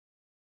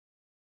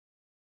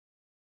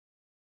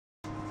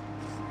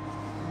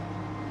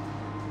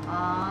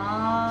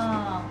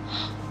Ah.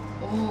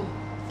 Oh,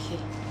 okay.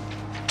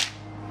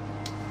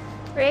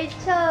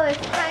 Rachel,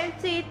 it's time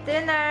to eat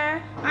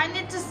dinner. I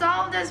need to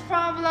solve this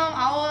problem.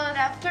 I will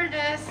after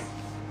this.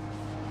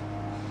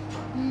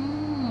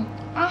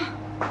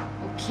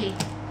 Okay.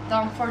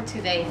 Done for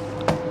today.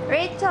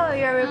 Rachel,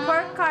 your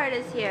report card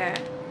is here.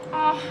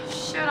 Oh,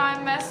 shoot, I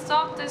messed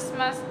up this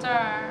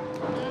semester.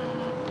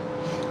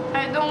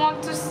 I don't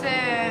want to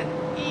sit.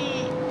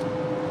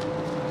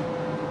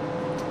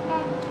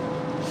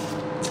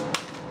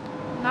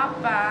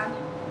 Not bad.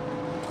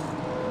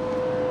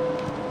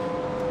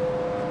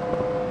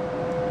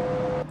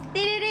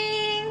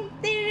 Ding,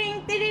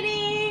 ding, ding,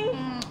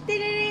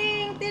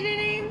 ding,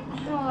 ding.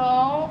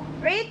 Hello?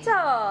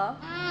 Rachel,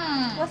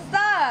 what's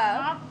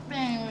up?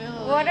 Nothing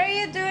really. What are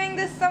you doing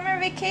this summer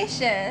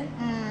vacation?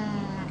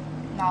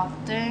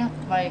 Nothing.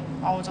 Like,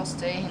 I was just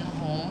staying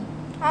home.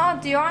 Oh,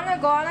 do you want to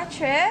go on a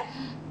trip?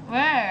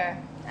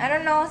 Where? I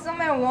don't know,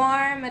 somewhere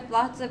warm with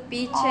lots of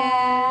beaches.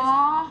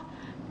 Aww.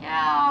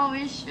 Yeah,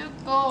 we should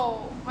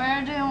go.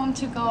 Where do you want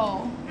to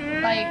go?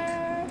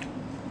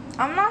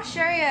 I'm not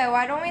sure yet.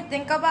 Why don't we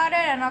think about it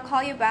and I'll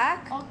call you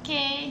back?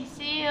 Okay,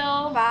 see you.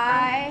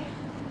 Bye.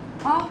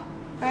 Oh,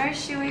 where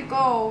should we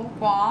go?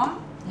 Guam?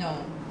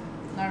 No,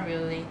 not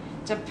really.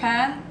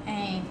 Japan?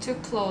 Ain't too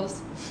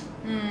close.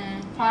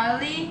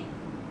 Bali?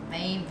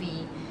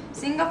 Maybe.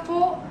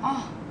 Singapore?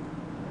 Oh,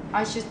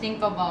 I should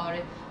think about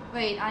it.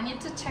 Wait, I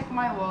need to check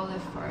my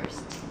wallet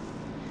first.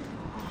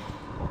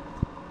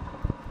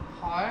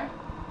 Her?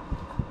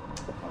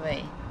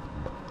 Wait.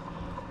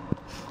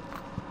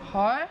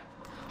 Her?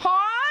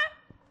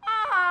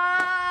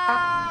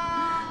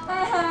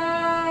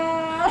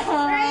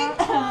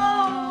 Rachel,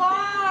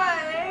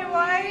 why?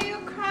 Why are you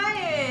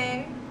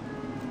crying?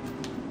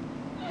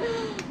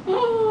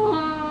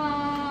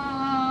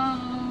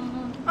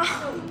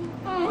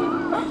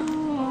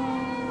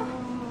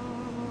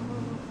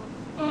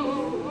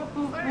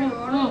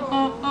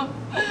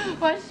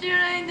 What should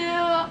I do?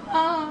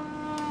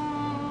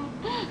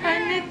 I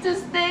need to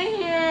stay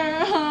here.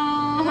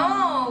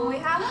 No, we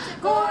have to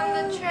go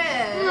on the trip.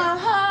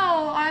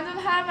 How? I don't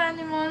have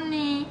any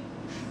money.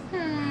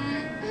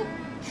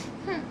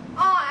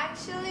 Oh,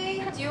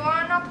 actually, do you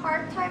want a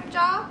part-time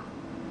job?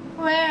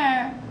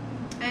 Where?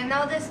 I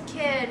know this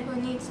kid who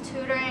needs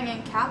tutoring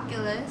in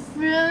calculus.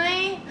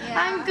 Really? Yeah.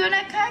 I'm good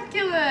at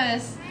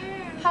calculus.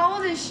 How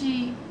old is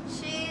she?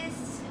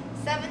 She's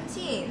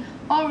 17.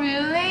 Oh,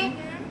 really?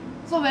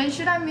 So when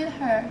should I meet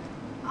her?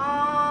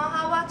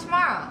 How about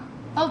tomorrow?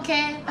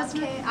 Okay, let's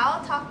meet. Okay,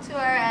 I'll talk to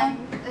her and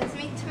let's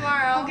meet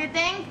tomorrow. Okay,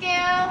 thank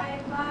you.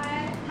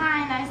 Bye.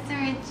 Hi, nice to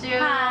meet you.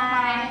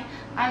 Hi.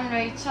 I'm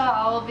Rachel.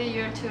 I will be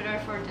your tutor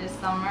for this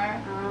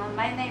summer.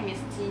 My name is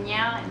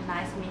Jinya and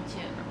nice to meet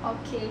you.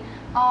 Okay.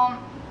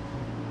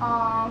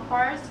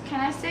 First, can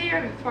I see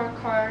your report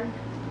card?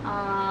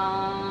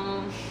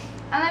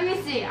 Let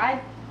me see.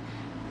 I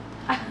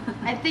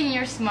think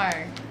you're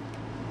smart.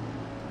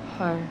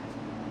 Her.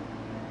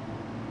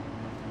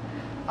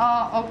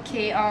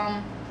 Okay.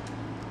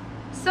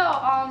 So,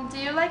 do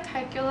you like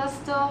calculus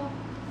though?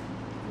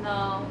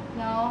 No.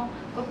 No.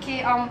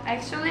 Okay.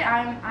 Actually,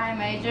 I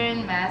major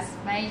in math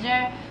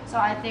major, so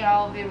I think I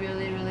will be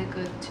really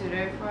good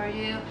tutor for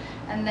you.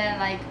 And then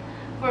like,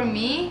 for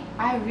me,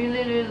 I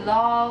really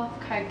love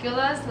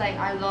calculus. Like,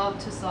 I love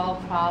to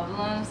solve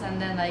problems and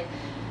then like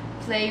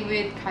play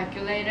with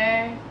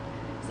calculator.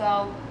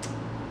 So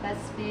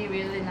let's be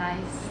really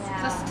nice.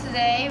 Yeah. So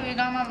today we're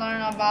gonna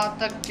learn about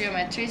the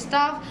geometry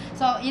stuff.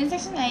 So in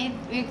section 8,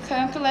 we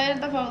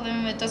calculated the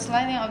problem with the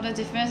sliding of the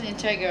difference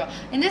integral.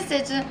 In this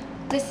section,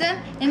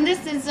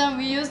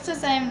 we used the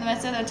same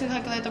method to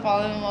calculate the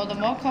problem of the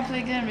more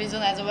complicated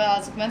region as well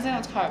as method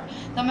of curve.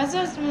 The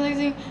method of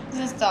simulating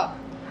this stuff.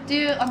 Do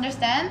you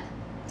understand?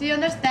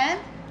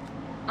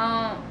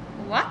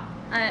 What?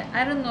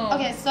 I don't know.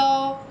 Okay,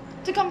 so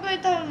to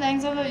complete the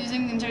length of the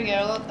using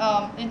integral,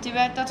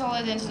 divide the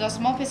solid into the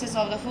small pieces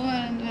of the full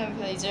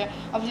laser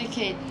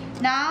applicate.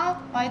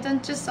 Now, why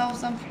don't you solve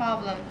some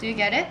problem? Do you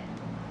get it?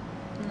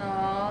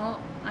 No,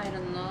 I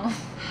don't know.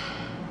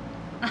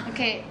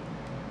 Okay,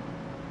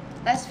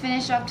 let's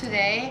finish up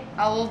today.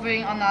 I will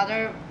bring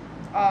another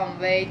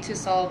way to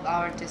solve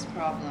these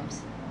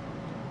problems.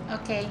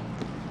 Okay.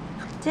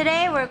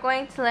 Today we're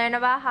going to learn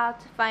about how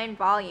to find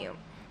volume.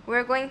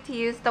 We're going to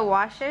use the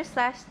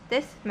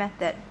washer/this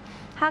method.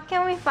 How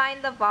can we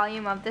find the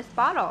volume of this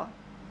bottle?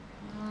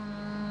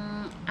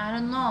 I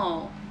don't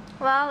know.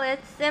 Well,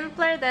 it's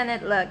simpler than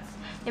it looks.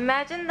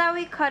 Imagine that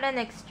we cut an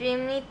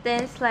extremely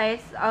thin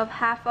slice of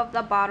half of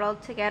the bottle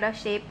to get a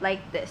shape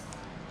like this.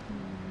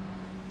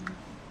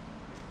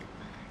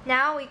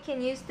 Now we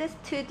can use this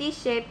 2D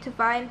shape to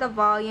find the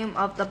volume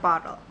of the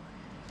bottle.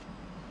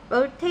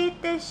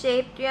 Rotate this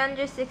shape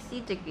 360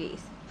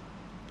 degrees.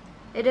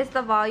 It is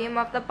the volume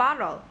of the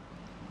bottle.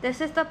 This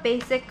is the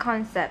basic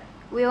concept.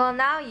 We will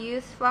now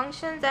use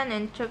functions and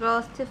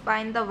integrals to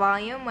find the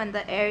volume when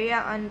the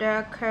area under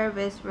a curve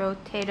is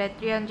rotated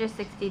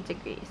 360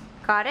 degrees.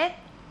 Got it?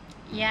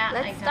 Yeah.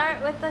 Let's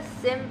start with a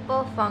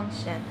simple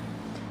function.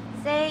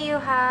 Say you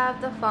have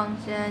the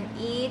function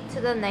e to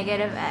the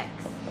negative x.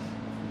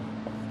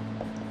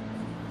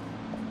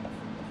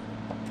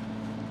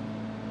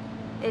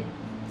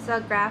 It's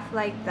a graph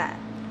like that.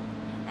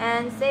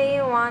 And say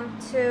you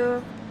want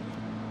to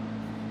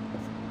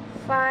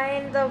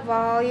find the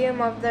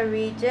volume of the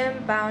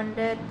region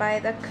bounded by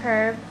the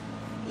curve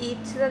e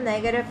to the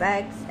negative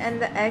x and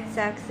the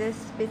x-axis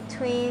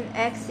between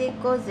x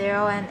equals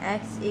 0 and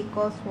x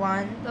equals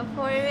 1. The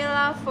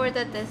formula for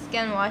the disc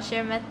and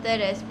washer method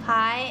is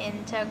pi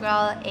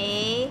integral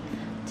a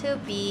to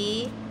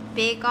b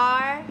big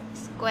R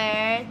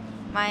squared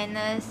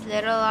minus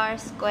little r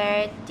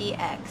squared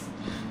dx.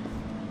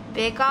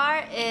 Big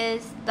R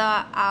is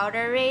the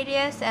outer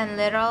radius and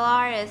little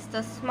r is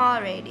the small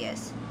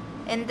radius.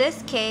 In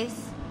this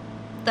case,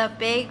 the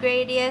big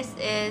radius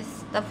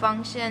is the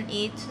function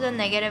e to the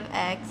negative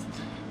x,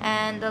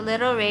 and the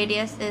little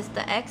radius is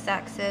the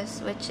x-axis,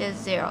 which is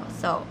 0.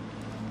 So,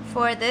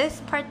 for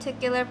this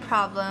particular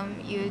problem,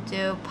 you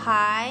do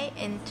pi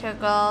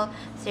integral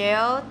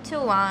 0 to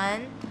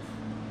 1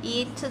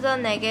 e to the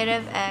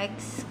negative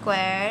x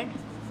squared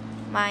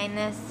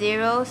minus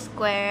 0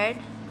 squared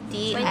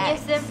dx. When you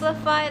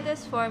simplify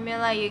this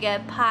formula, you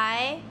get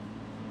pi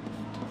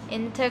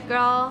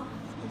integral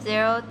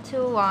 0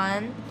 to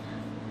 1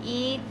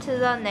 e to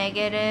the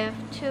negative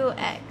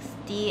 2x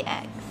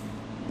dx.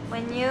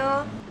 When you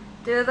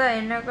do the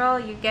integral,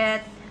 you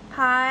get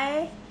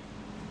pi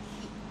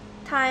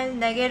times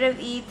negative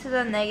e to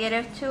the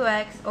negative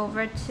 2x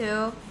over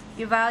 2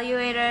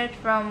 evaluated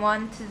from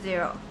 1 to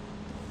 0.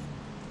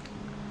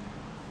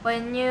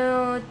 When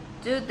you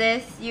do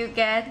this, you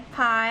get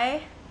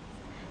pi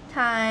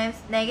times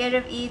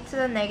negative e to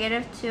the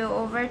negative 2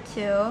 over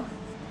 2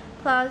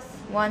 plus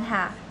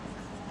 1/2.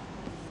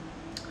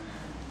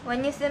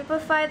 When you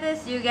simplify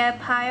this, you get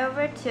pi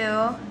over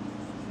 2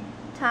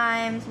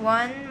 times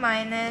 1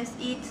 minus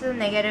e to the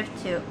negative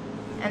 2.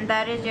 And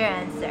that is your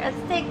answer.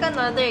 Let's take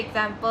another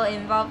example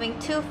involving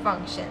two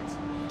functions.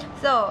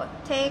 So,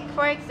 take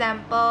for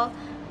example,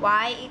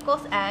 y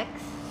equals x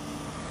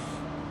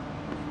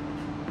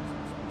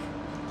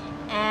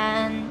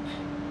and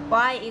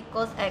y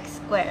equals x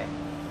squared.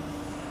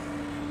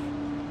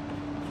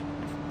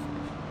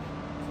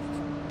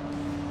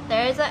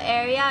 There is an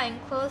area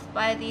enclosed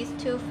by these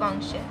two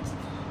functions.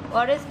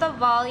 What is the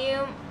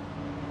volume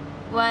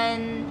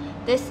when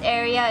this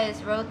area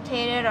is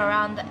rotated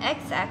around the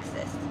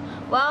x-axis?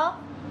 Well,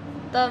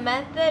 the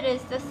method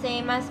is the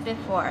same as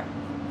before.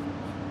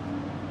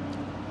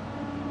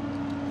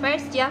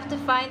 First, you have to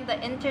find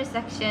the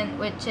intersection,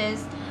 which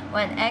is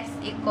when x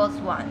equals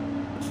 1.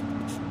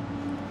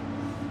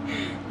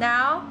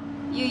 Now,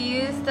 you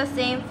use the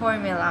same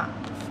formula.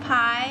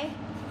 Pi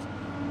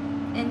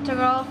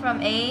integral from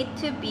a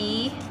to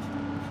b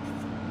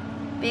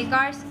big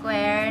R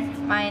squared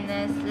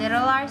minus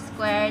little r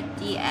squared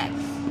dx.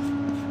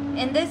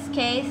 In this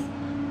case,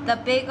 the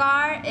big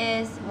R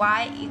is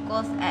y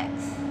equals x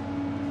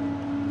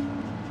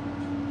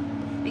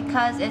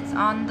because it's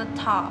on the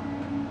top.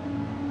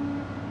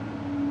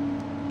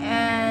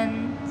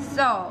 And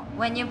so,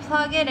 when you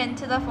plug it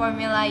into the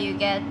formula, you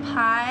get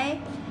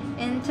pi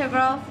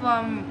integral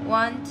from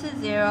 1 to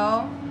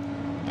 0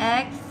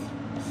 x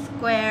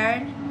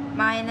squared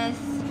minus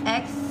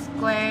x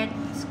squared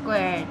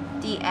squared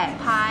dx.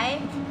 Pi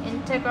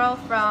integral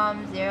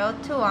from 0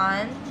 to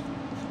 1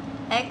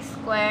 x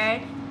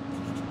squared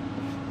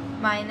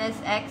minus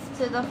x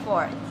to the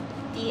 4th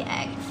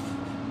dx.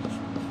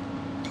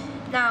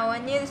 Now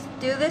when you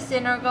do this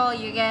integral,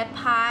 you get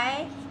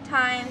pi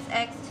times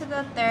x to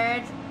the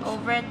 3rd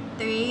over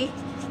 3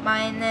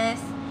 minus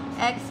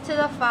x to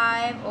the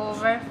 5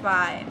 over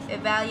 5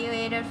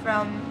 evaluated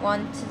from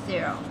 1 to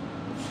 0.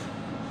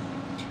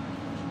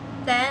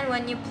 Then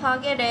when you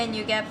plug it in,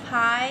 you get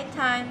pi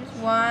times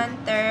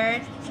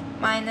 1/3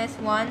 minus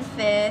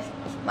 1/5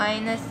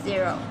 minus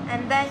 0.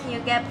 And then you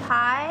get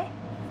pi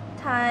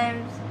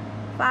times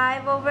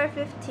 5 over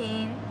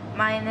 15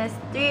 minus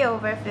 3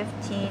 over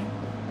 15,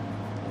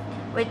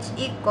 which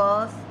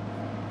equals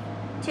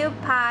 2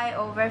 pi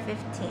over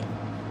 15.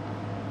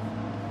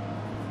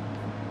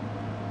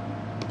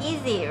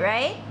 Easy,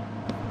 right?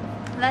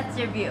 Let's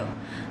review.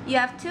 You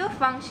have two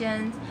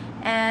functions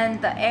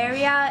and the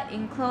area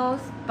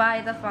enclosed by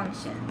the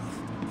functions.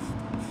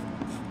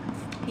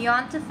 You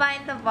want to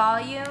find the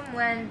volume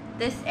when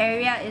this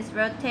area is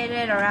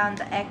rotated around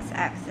the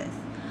x-axis.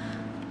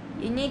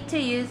 You need to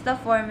use the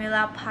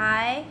formula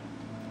pi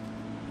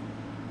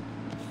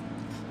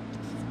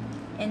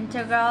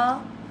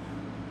integral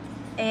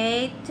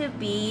a to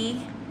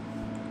b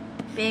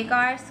big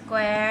R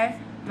squared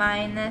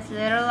minus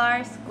little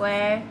r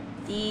squared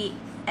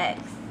dx.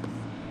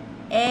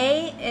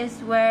 A is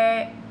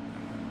where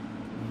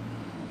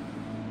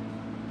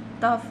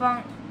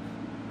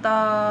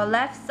the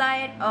left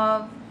side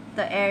of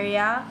the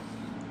area,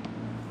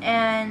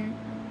 and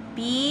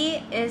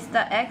b is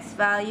the x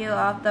value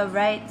of the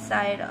right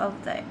side of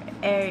the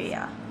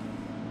area.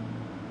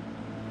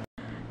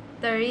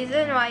 The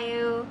reason why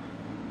you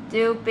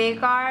do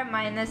big R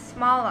minus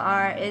small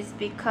r is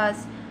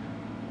because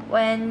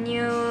when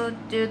you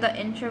do the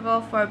integral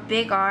for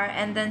big R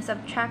and then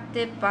subtract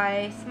it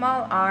by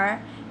small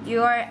r,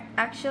 you are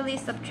actually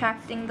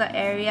subtracting the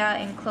area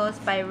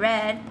enclosed by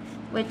red,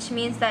 which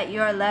means that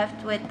you are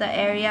left with the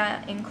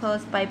area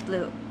enclosed by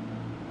blue.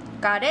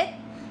 Got it?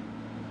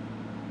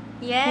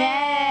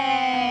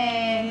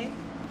 Yay!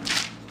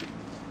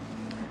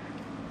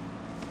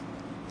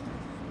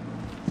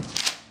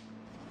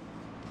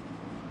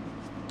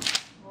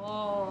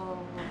 Whoa.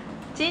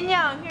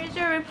 Jinyoung, here's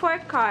your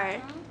report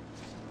card.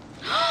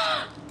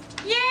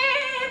 Yay!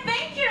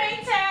 Thank you,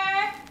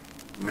 Rachel.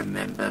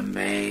 Remember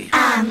me.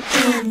 I'm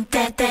in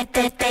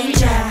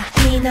danger.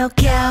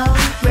 Pinocchio,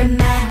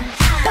 remember